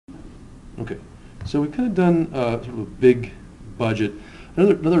Okay, so we've kind of done sort of a big budget.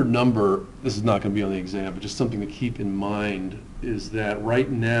 Another number, this is not going to be on the exam, but just something to keep in mind is that right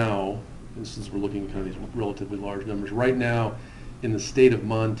now, and since we're looking at kind of these relatively large numbers, right now in the state of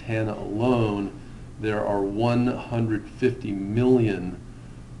Montana alone, there are 150 million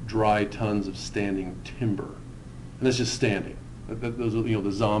dry tons of standing timber. And that's just standing. Those are,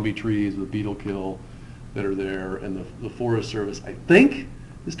 the zombie trees, the beetle kill that are there, and the Forest Service, I think,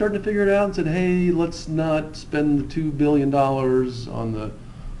 is starting to figure it out and said, hey, let's not spend the $2 billion on the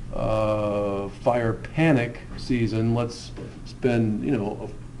fire panic season. Let's spend, a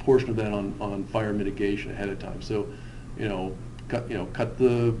portion of that on fire mitigation ahead of time. So, cut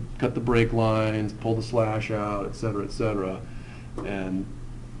the brake lines, pull the slash out, et cetera, and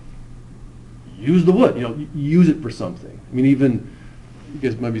use the wood. Use it for something. I mean, even you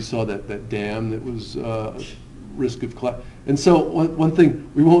guys maybe saw that dam that was risk of collapse. And so one thing,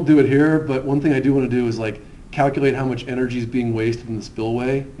 we won't do it here, but one thing I do want to do is like calculate how much energy is being wasted in the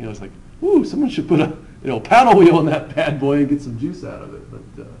spillway. It's like, ooh, someone should put a paddle wheel on that bad boy and get some juice out of it. But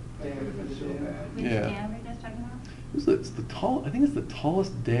Which yeah. dam are you guys talking about? I think it's the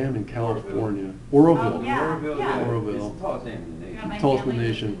tallest dam in California. Oroville. Oh, yeah. Oroville. It's the tallest dam in the Yeah, nation. my Tallest in the family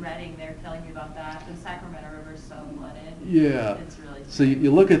lives nation. in Reading. They're telling me about that. The Sacramento River's so flooded. Yeah. It's really So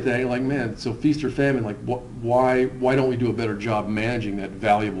you look at that, you're like, man, so feast or famine, like why don't we do a better job managing that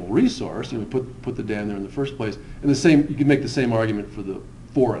valuable resource? We put the dam there in the first place. And you can make the same argument for the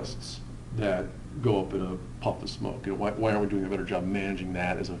forests that go up in a puff of smoke. Why aren't we doing a better job managing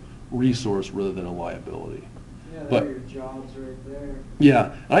that as a resource rather than a liability? Yeah, But- there are your jobs right there.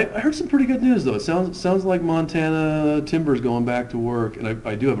 Yeah, I heard some pretty good news though. It sounds like Montana Timber's going back to work, and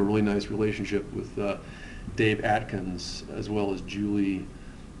I do have a really nice relationship with Dave Atkins as well as Julie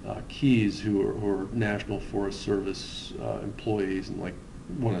Keys, who are National Forest Service employees, and like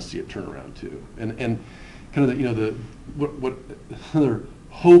want to see it turn around too. And kind of what another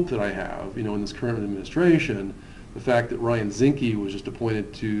hope that I have, in this current administration, the fact that Ryan Zinke was just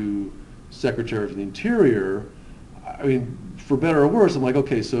appointed to Secretary of the Interior. I mean, for better or worse, I'm like,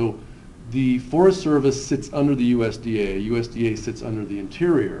 okay, so the Forest Service sits under the USDA, USDA sits under the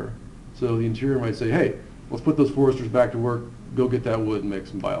Interior, so the Interior might say, hey, let's put those foresters back to work, go get that wood and make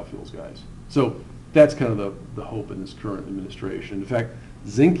some biofuels, guys. So that's kind of the hope in this current administration. In fact,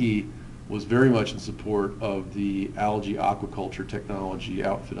 Zinke was very much in support of the algae aquaculture technology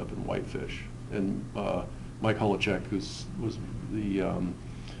outfit up in Whitefish. And Mike Holochek, who was the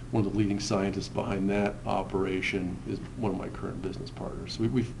one of the leading scientists behind that operation, is one of my current business partners. So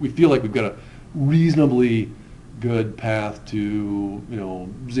we feel like we've got a reasonably good path to,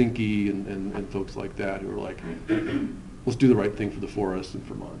 Zinke and folks like that who are like, let's do the right thing for the forest and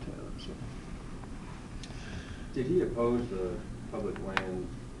for Montana. So. Did he oppose the public land?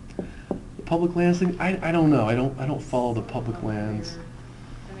 The public lands thing, I don't know. I don't follow the public lands.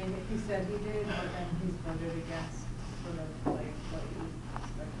 I mean, he said he did, but then he's voted against sort of like what you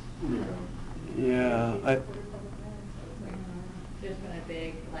expect. Yeah, There's been a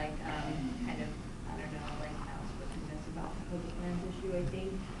big, kind of, I don't know, outspoken about the public lands issue, I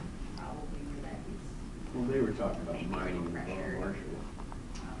think, probably for that he's. Well, they were talking about maybe mining in pressure. Marshall.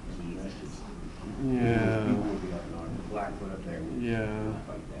 Jesus. yeah, People will be up north, the Blackfoot up there. yeah.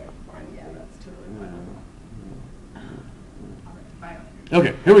 Fight that, find Yeah, it. that's totally fine. Bioenergy.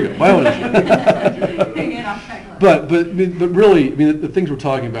 Okay, here we go. Bioenergy. Get off track. But really, the things we're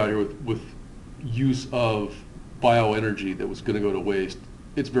talking about here with use of bioenergy that was going to go to waste,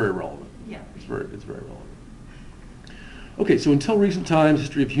 it's very relevant. Yeah. It's very relevant. Okay, so until recent times,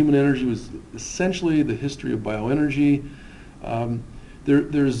 history of human energy was essentially the history of bioenergy.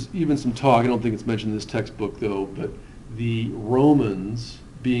 There's even some talk, I don't think it's mentioned in this textbook though, but the Romans,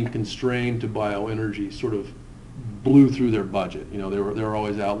 being constrained to bioenergy, sort of blew through their budget. They were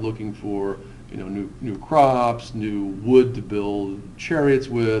always out looking for new crops, new wood to build chariots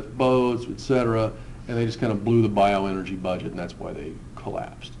with, boats, etc. And they just kind of blew the bioenergy budget, and that's why they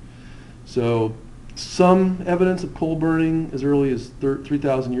collapsed. So some evidence of coal burning as early as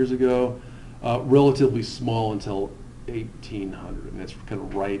 3,000 years ago, relatively small until 1800. And that's kind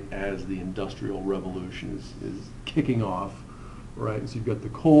of right as the Industrial Revolution is kicking off, right? So you've got the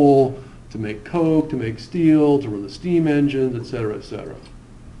coal to make coke, to make steel, to run the steam engines, et cetera, et cetera.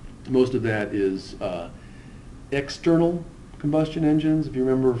 Most of that is external combustion engines. If you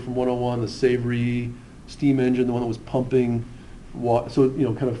remember from 101, the Savory steam engine, the one that was pumping water. So,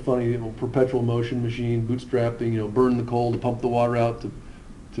 kind of funny, perpetual motion machine, bootstrapping, burn the coal to pump the water out,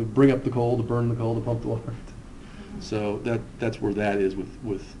 to bring up the coal, to burn the coal, to pump the water out. So that's where that is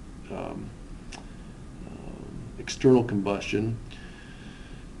with external combustion.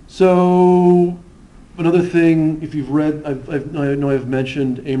 So So, another thing, if you've read, I know I've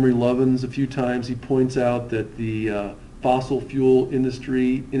mentioned Amory Lovins a few times. He points out that the fossil fuel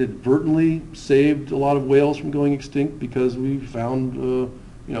industry inadvertently saved a lot of whales from going extinct because we found,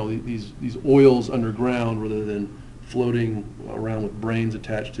 these oils underground rather than floating around with brains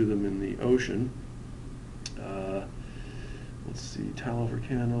attached to them in the ocean. Let's see, tallow for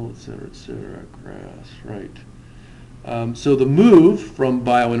candle, et cetera, grass, right. So the move from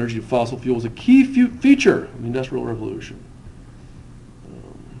bioenergy to fossil fuel is a key feature of the Industrial Revolution.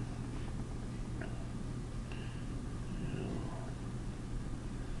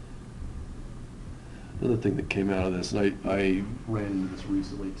 Another thing that came out of this, and I ran into this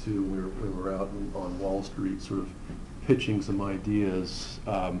recently too, we were out on Wall Street sort of pitching some ideas.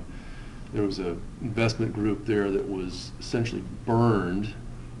 There was an investment group there that was essentially burned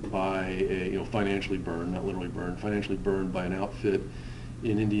by financially burned, not literally burned, financially burned by an outfit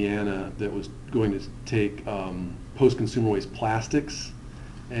in Indiana that was going to take post-consumer waste plastics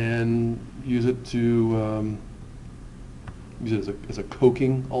and use it to use it as a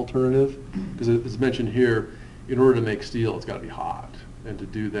coking alternative. Because as mentioned here, in order to make steel, it's got to be hot, and to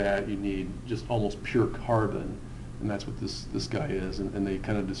do that, you need just almost pure carbon. And that's what this guy is, and they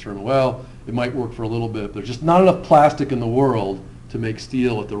kind of determine, well, it might work for a little bit, but there's just not enough plastic in the world to make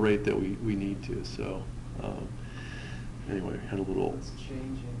steel at the rate that we need to. So anyway, had a little. It's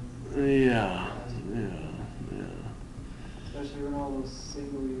changing. Yeah. Especially when all those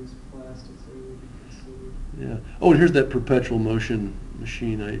single-use plastics are being considered. Yeah. Oh, and here's that perpetual motion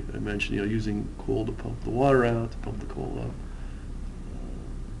machine I mentioned. Using coal to pump the water out, to pump the coal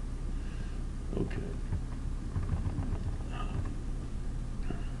up. Okay.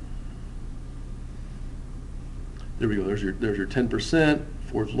 There we go. There's your 10%,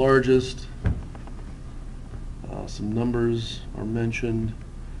 fourth largest. Some numbers are mentioned.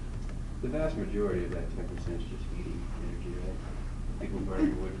 The vast majority of that 10% is just heating energy, right? I think we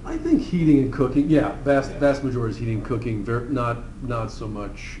already would. I think heating and cooking, yeah, vast majority is heating and cooking. Not so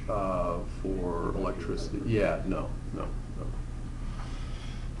much for electricity. Yeah, no. All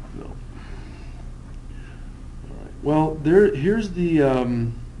right. Well, here's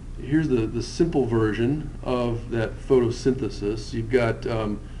the simple version of that photosynthesis. You've got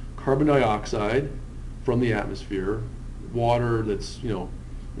carbon dioxide from the atmosphere, water that's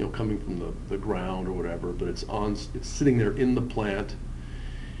coming from the ground or whatever, but it's sitting there in the plant.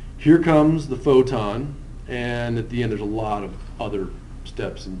 Here comes the photon, and at the end there's a lot of other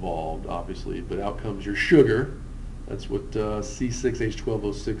steps involved, obviously, but out comes your sugar. That's what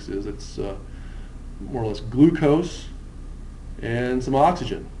C6H12O6 is. It's more or less glucose and some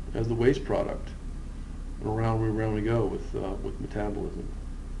oxygen as the waste product. And around we go with metabolism.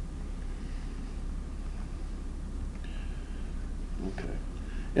 Okay.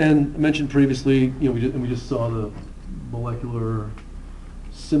 And I mentioned previously, we just saw the molecular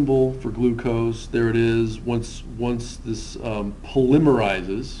symbol for glucose. There it is. Once this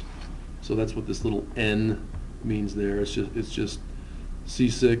polymerizes, so that's what this little N means there. It's just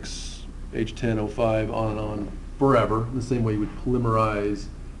C6H10O5 on and on forever. The same way you would polymerize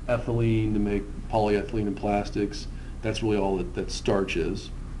ethylene to make polyethylene in plastics. That's really all that starch is.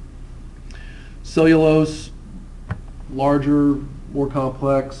 Cellulose, larger, more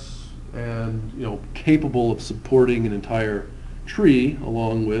complex, and capable of supporting an entire tree,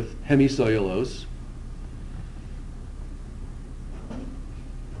 along with hemicellulose.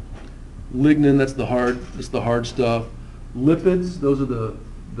 Lignin, that's the hard stuff. Lipids, those are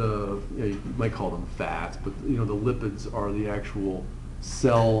you might call them fats, but the lipids are the actual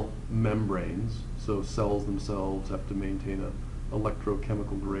cell membranes. So cells themselves have to maintain an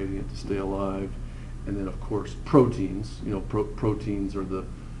electrochemical gradient to stay alive. And then, of course, proteins. Proteins are the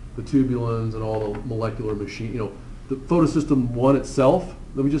tubulins and all the molecular machine. The photosystem 1 itself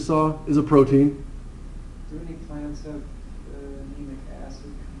that we just saw is a protein. Do any plants have anemic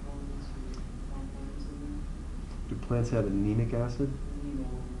acid components or components in them? Do plants have anemic acid? Amino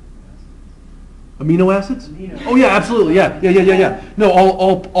Amino acids. acids? Amino. Oh yeah, absolutely. Yeah. No,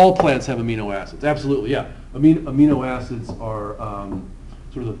 all plants have amino acids. Absolutely, yeah. Amino acids are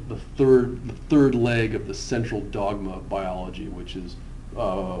sort of the third leg of the central dogma of biology, which is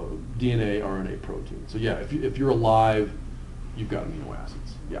DNA, RNA, protein. So yeah, if you're alive, you've got amino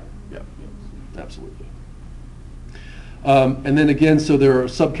acids. Yeah, absolutely. And then again, so there are a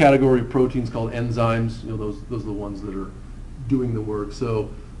subcategory of proteins called enzymes. Those are the ones that are doing the work.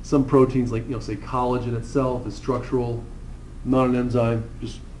 So some proteins, like say collagen itself, is structural, not an enzyme,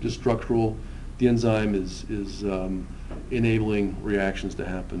 just structural. The enzyme is enabling reactions to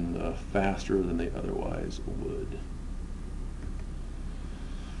happen faster than they otherwise would.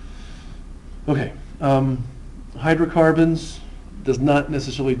 Okay, hydrocarbons does not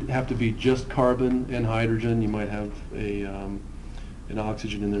necessarily have to be just carbon and hydrogen. You might have an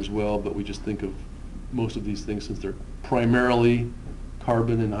oxygen in there as well, but we just think of most of these things, since they're primarily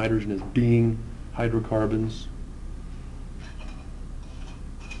carbon and hydrogen, as being hydrocarbons.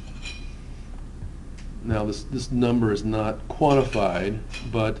 Now, this number is not quantified,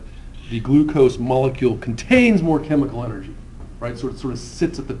 but the glucose molecule contains more chemical energy, right? So it sort of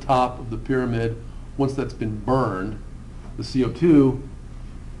sits at the top of the pyramid. Once that's been burned, the CO2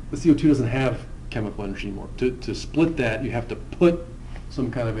 doesn't have chemical energy anymore. To split that, you have to put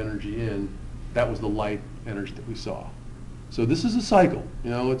some kind of energy in. That was the light energy that we saw. So this is a cycle. You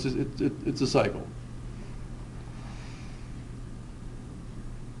know, it's a cycle.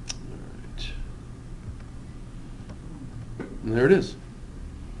 All right. And there it is.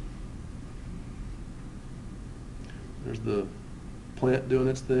 There's the plant doing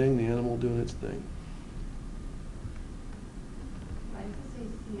its thing, the animal doing its thing. Why does it say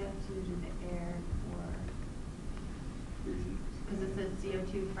CO2 to the air for, because it says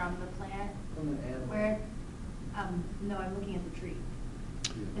CO2 from the plant? From the animal. Where, no, I'm looking at the tree.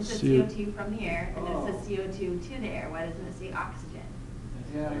 It says CO CO2 from the air, and then it says CO2 to the air. Why doesn't it say oxygen?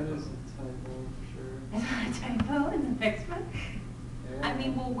 Yeah, it is a typo for sure. Is that a typo in the textbook? I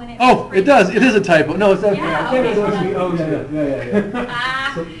mean, well, when it. Oh, was it does. It is a typo. No, it's not. Yeah, I think it's okay. supposed to be O2. Yeah.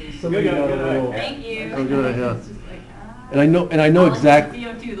 Ah. Somebody got a little. Thank you. Oh, good, yeah. It's just like, ah. And I know All I exact. see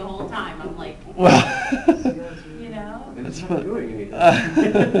CO2 the whole time. I'm like, Well. you know? And That's it's not fun. doing anything. Oh,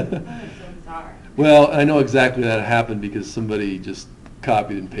 it's so bizarre. Well, I know exactly that happened because somebody just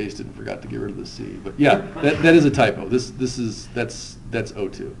copied and pasted and forgot to get rid of the C. But yeah, that is a typo. That's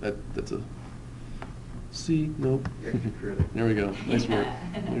O2. That's a C. Nope. Extra credit. There we go. Nice work.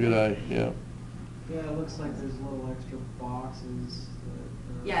 Good eye. Yeah. Yeah, it looks like there's little extra boxes.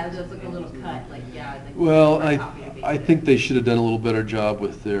 That, Yeah, it does look a little cut, like, yeah. Like Well, copy and I pasted. think they should have done a little better job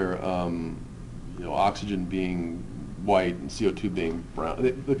with their oxygen being white and CO2 being brown.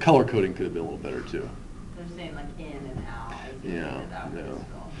 The color coding could have been a little better too. They're saying like in and out. as you Yeah, read it out, yeah. so.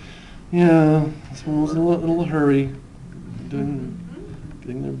 Yeah, this one was in a little hurry, Mhm.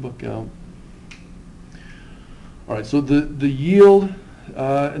 getting their book out. All right, so the yield,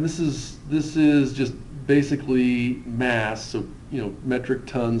 and this is just basically mass. So metric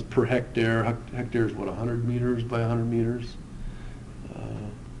tons per hectare. Hectare is what, 100 meters by 100 meters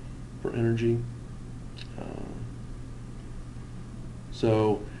for energy.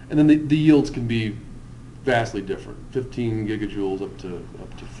 So, and then the yields can be vastly different, 15 gigajoules up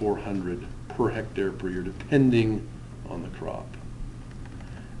to 400 per hectare per year, depending on the crop.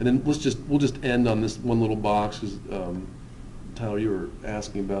 And then we'll just end on this one little box, because Tyler, you were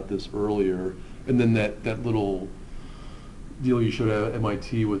asking about this earlier, and then that little deal you showed at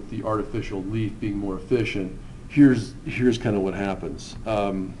MIT with the artificial leaf being more efficient. Here's kind of what happens.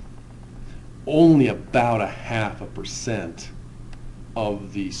 Only about 0.5%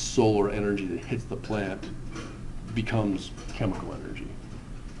 of the solar energy that hits the plant becomes chemical energy.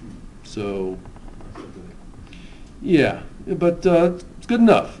 So, yeah, but it's good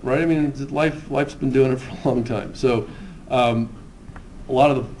enough, right? I mean, life's been doing it for a long time. So, a lot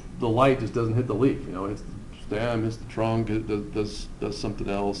of the light just doesn't hit the leaf. It hits the stem, hits the trunk, it does something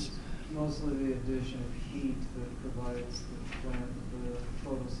else. Mostly the addition of heat that provides the plant the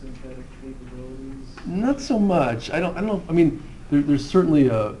photosynthetic capabilities. Not so much. I don't know. I mean, there's certainly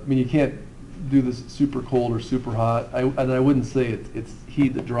you can't do this super cold or super hot. And I wouldn't say it's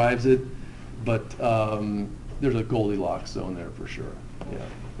heat that drives it, but there's a Goldilocks zone there for sure.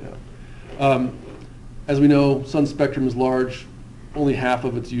 Yeah. As we know, sun spectrum is large. Only half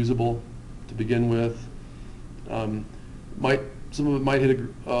of it's usable to begin with. Some of it might hit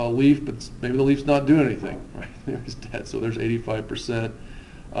a leaf, but maybe the leaf's not doing anything. Right? It's dead. So there's 85%.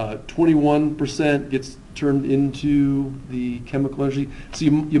 21% gets turned into the chemical energy. So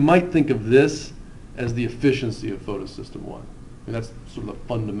you might think of this as the efficiency of photosystem 1. And that's sort of the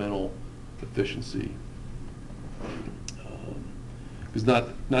fundamental efficiency. Because not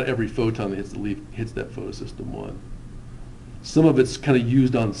every photon that hits the leaf hits that photosystem 1. Some of it's kind of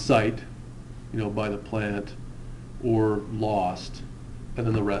used on site, by the plant, or lost, and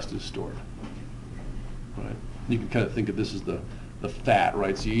then the rest is stored. Right? You can kind of think of this as the fat,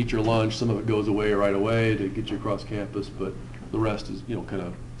 right? So you eat your lunch, some of it goes away right away to get you across campus, but the rest is, kind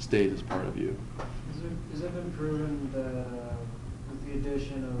of stays as part of you. Has it been proven that with the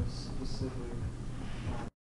addition of specific